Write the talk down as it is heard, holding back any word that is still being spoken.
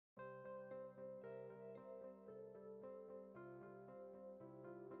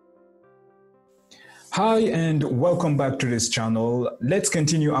Hi and welcome back to this channel. Let's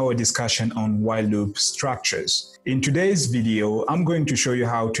continue our discussion on while loop structures. In today's video, I'm going to show you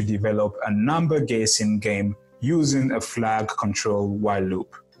how to develop a number guessing game using a flag control while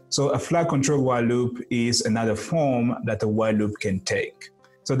loop. So a flag control while loop is another form that a while loop can take.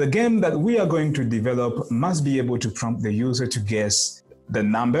 So the game that we are going to develop must be able to prompt the user to guess the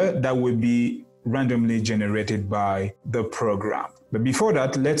number that will be randomly generated by the program. But before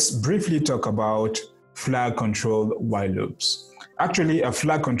that, let's briefly talk about flag control while loops. Actually, a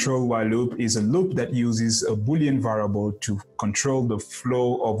flag control while loop is a loop that uses a boolean variable to control the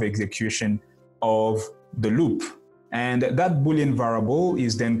flow of execution of the loop. And that boolean variable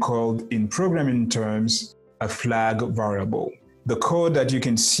is then called, in programming terms, a flag variable. The code that you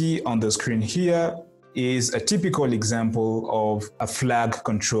can see on the screen here is a typical example of a flag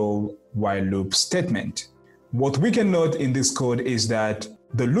control while loop statement. What we can note in this code is that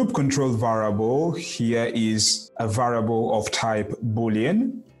the loop control variable here is a variable of type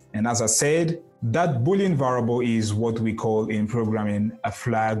boolean. And as I said, that boolean variable is what we call in programming a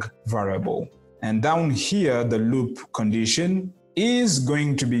flag variable. And down here, the loop condition is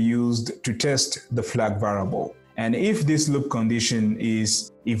going to be used to test the flag variable. And if this loop condition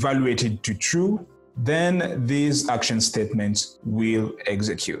is evaluated to true, then these action statements will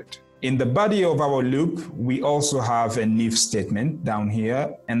execute. In the body of our loop, we also have an if statement down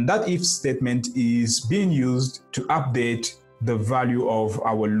here, and that if statement is being used to update the value of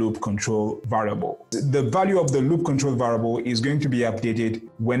our loop control variable. The value of the loop control variable is going to be updated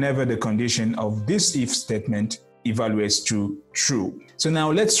whenever the condition of this if statement evaluates to true. So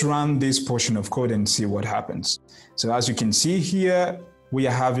now let's run this portion of code and see what happens. So as you can see here, we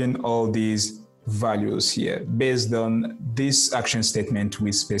are having all these values here based on this action statement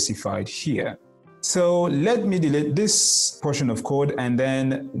we specified here. So let me delete this portion of code and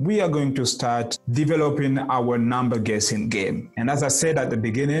then we are going to start developing our number guessing game. And as I said at the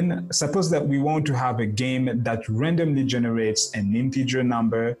beginning, suppose that we want to have a game that randomly generates an integer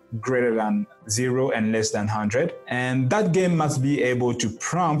number greater than 0 and less than 100. And that game must be able to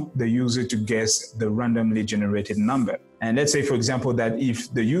prompt the user to guess the randomly generated number. And let's say, for example, that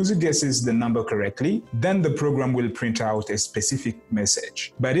if the user guesses the number correctly, then the program will print out a specific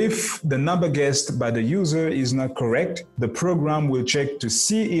message. But if the number guessed by the user is not correct, the program will check to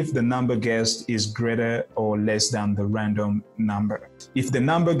see if the number guessed is greater or less than the random number. If the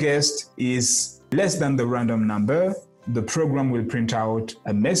number guessed is less than the random number, the program will print out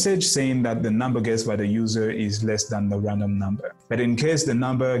a message saying that the number guessed by the user is less than the random number. But in case the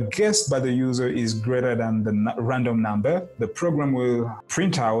number guessed by the user is greater than the random number, the program will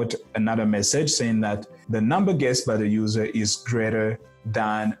print out another message saying that the number guessed by the user is greater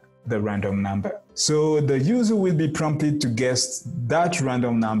than the random number. So the user will be prompted to guess that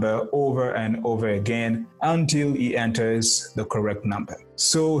random number over and over again until he enters the correct number.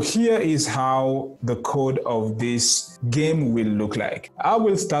 So here is how the code of this game will look like. I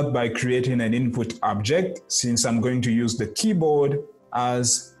will start by creating an input object since I'm going to use the keyboard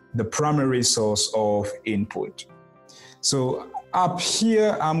as the primary source of input. So up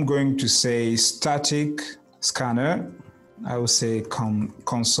here, I'm going to say static scanner. I will say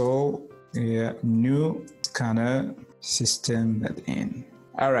console, new scanner system.in.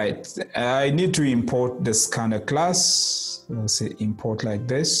 All right, I need to import the scanner class. I'll say import like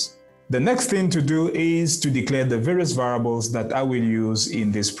this. The next thing to do is to declare the various variables that I will use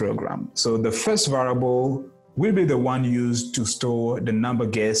in this program. So the first variable will be the one used to store the number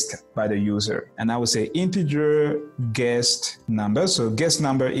guessed by the user. And I will say integer guessed number. So guessed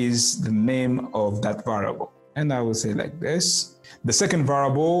number is the name of that variable. And I will say like this. The second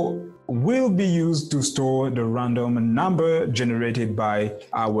variable will be used to store the random number generated by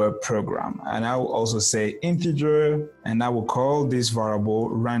our program. And I will also say integer, and I will call this variable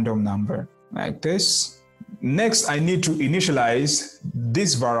random number like this. Next, I need to initialize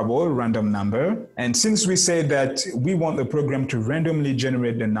this variable random number. And since we say that we want the program to randomly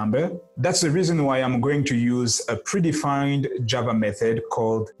generate the number, that's the reason why I'm going to use a predefined Java method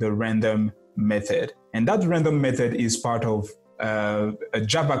called the random method. And that random method is part of a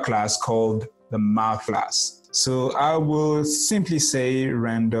Java class called the math class. So I will simply say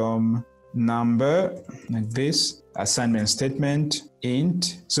random number like this, assignment statement,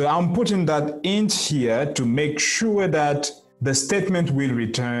 int. So I'm putting that int here to make sure that the statement will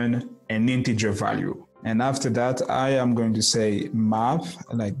return an integer value. And after that, I am going to say math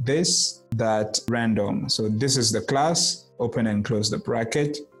like this, that random. So this is the class, open and close the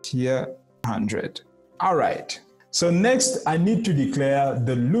bracket here, 100. All right. So next, I need to declare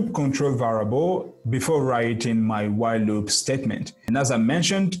the loop control variable before writing my while loop statement. And as I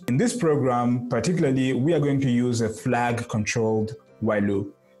mentioned, in this program, particularly, we are going to use a flag controlled while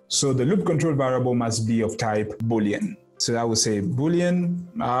loop. So the loop control variable must be of type boolean. So I will say boolean.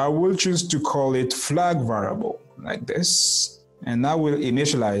 I will choose to call it flag variable like this. And I will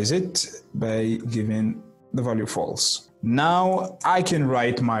initialize it by giving the value false. Now I can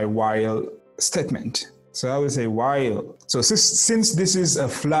write my while statement. So I will say while. So since this is a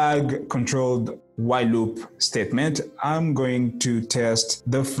flag controlled while loop statement, I'm going to test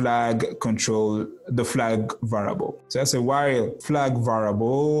the flag variable. So I say while flag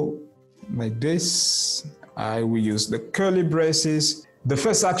variable like this. I will use the curly braces. The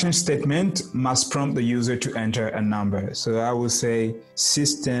first action statement must prompt the user to enter a number. So I will say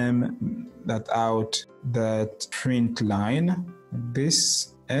system.out.println like this.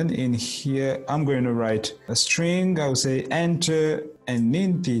 And in here, I'm going to write a string. I will say enter an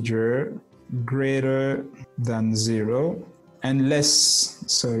integer greater than 0 and less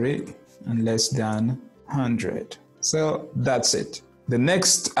than 100. So that's it. The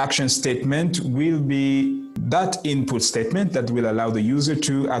next action statement will be that input statement that will allow the user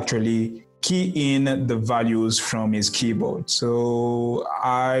to actually key in the values from his keyboard. So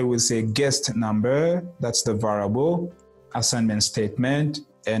I will say guessed number, that's the variable, assignment statement.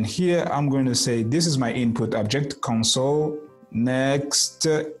 And here I'm going to say this is my input object, console, next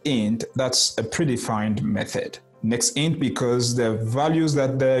int, that's a predefined method. Next int because the values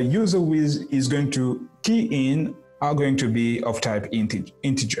that the user is going to key in are going to be of type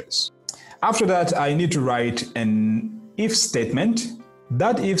integers. After that, I need to write an if statement.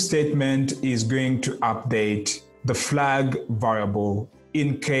 That if statement is going to update the flag variable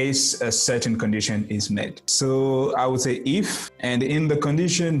in case a certain condition is met. So I would say if, and in the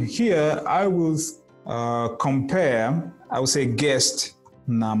condition here, I will compare, I would say guessed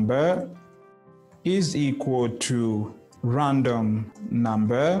number is equal to random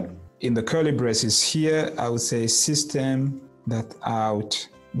number. In the curly braces here, I would say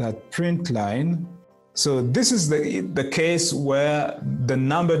system.out.println. So this is the case where the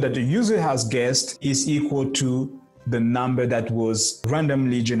number that the user has guessed is equal to the number that was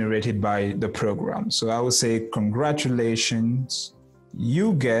randomly generated by the program. So I will say, congratulations,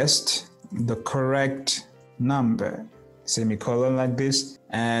 you guessed the correct number, semicolon like this.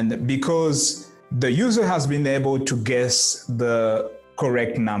 And because the user has been able to guess the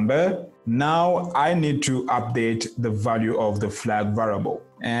correct number, now I need to update the value of the flag variable.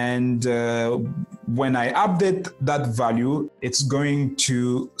 And when I update that value, it's going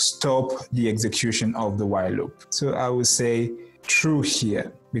to stop the execution of the while loop. So I will say true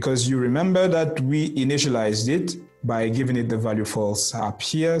here, because you remember that we initialized it by giving it the value false up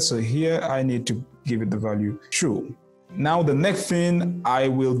here. So here I need to give it the value true. Now the next thing I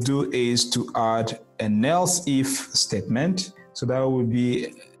will do is to add an else if statement. So that will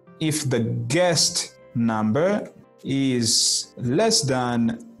be if the guessed number is less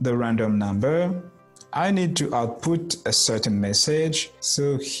than the random number, I need to output a certain message.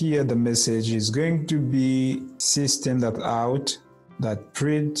 So here the message is going to be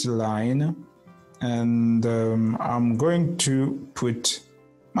system.out.println, and I'm going to put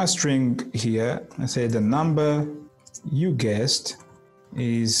my string here and say the number you guessed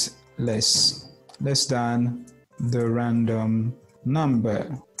is less than the random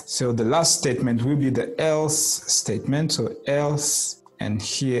number. So the last statement will be the else statement. So else, and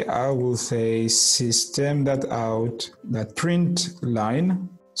here I will say system.out.println.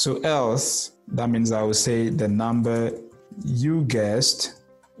 So else, that means I will say the number you guessed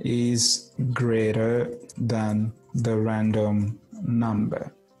is greater than the random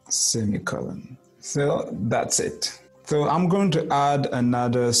number, semicolon. So that's it. So I'm going to add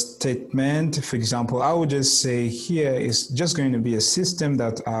another statement. For example, I would just say here is just going to be a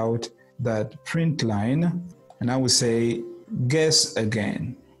system.out.println, and I will say guess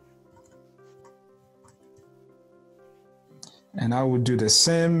again. And I will do the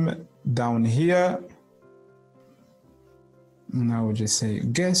same down here. And I will just say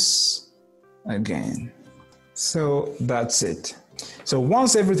guess again. So that's it. So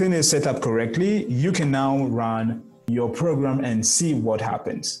once everything is set up correctly, you can now run your program and see what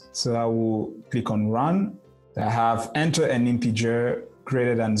happens. So I will click on run. I have enter an integer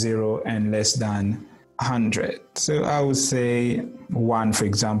greater than 0 and less than 100. So I will say 1, for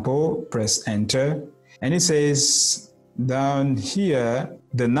example, press enter. And it says down here,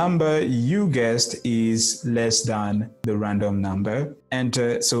 the number you guessed is less than the random number.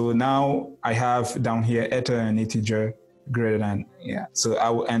 Enter. So now I have down here enter an integer greater than, so I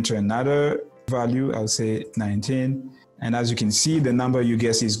will enter another value, I'll say 19. And as you can see, the number you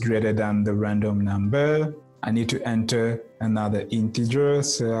guess is greater than the random number. I need to enter another integer,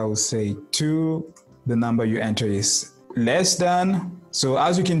 so I will say 2. The number you enter is less than. So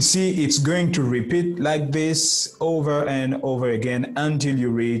as you can see, it's going to repeat like this over and over again until you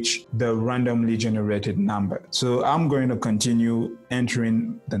reach the randomly generated number. So I'm going to continue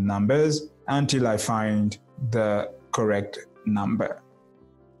entering the numbers until I find the correct number.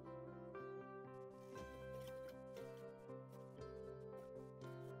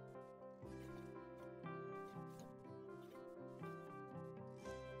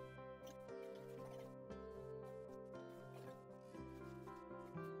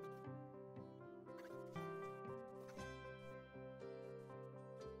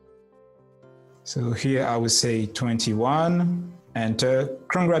 So here I will say 21, enter.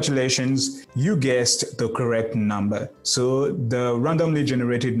 Congratulations, you guessed the correct number. So the randomly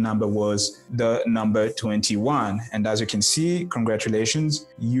generated number was the number 21. And as you can see, congratulations,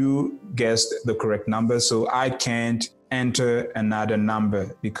 you guessed the correct number. So I can't enter another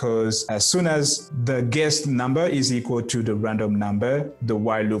number because as soon as the guessed number is equal to the random number, the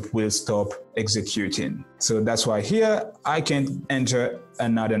while loop will stop executing. So that's why here I can't enter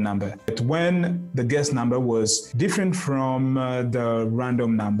another number. But when the guessed number was different from the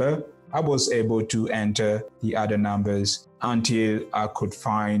random number, I was able to enter the other numbers until I could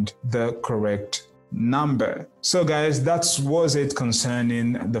find the correct number. So guys, that was it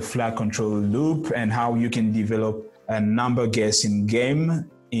concerning the flag control loop and how you can develop a number guessing game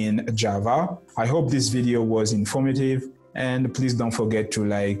in Java. I hope this video was informative, and please don't forget to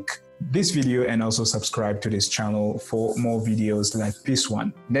like this video and also subscribe to this channel for more videos like this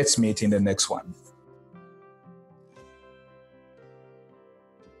one. Let's meet in the next one.